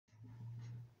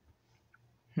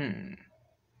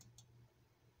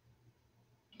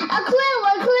A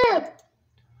clue!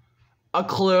 A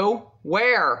clue?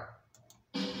 Where?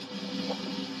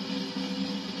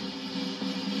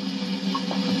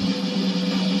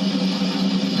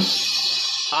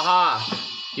 Aha!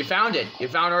 You found it. You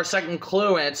found our second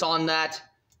clue, and it's on that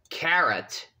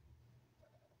carrot.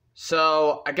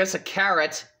 So, I guess a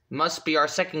carrot must be our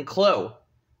second clue.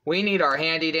 We need our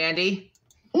handy dandy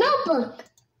Notebook.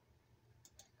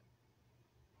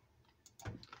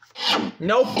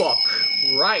 Notebook.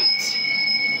 Right.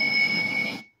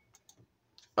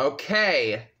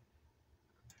 Okay.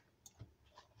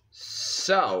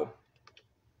 So.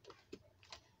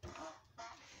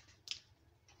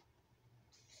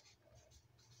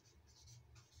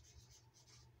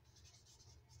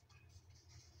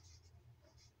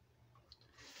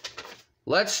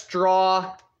 Let's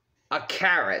draw a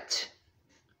carrot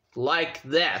like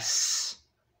this.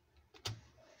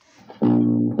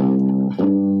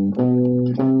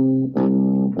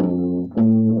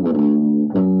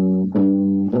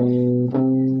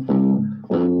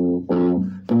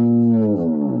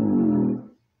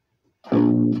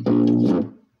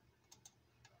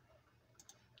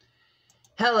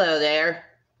 Hello there,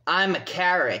 I'm a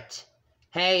carrot.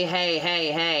 Hey, hey,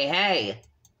 hey, hey, hey.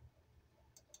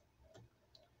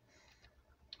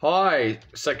 Hi,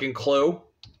 second clue.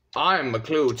 I'm a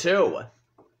clue too.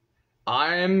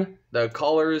 I'm the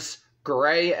colors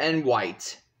gray and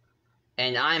white.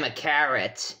 And I'm a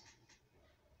carrot.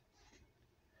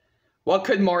 What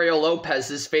could Mario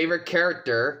Lopez's favorite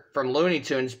character from Looney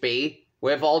Tunes be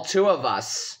with all two of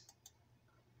us?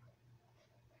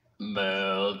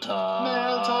 Mail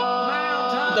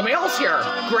time. The mail's here.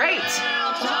 Great.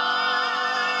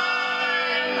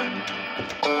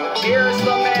 Here's the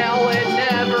mail. It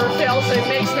never fails. It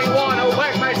makes me want to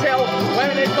wag my tail.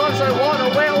 When it comes, I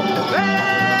want to wail.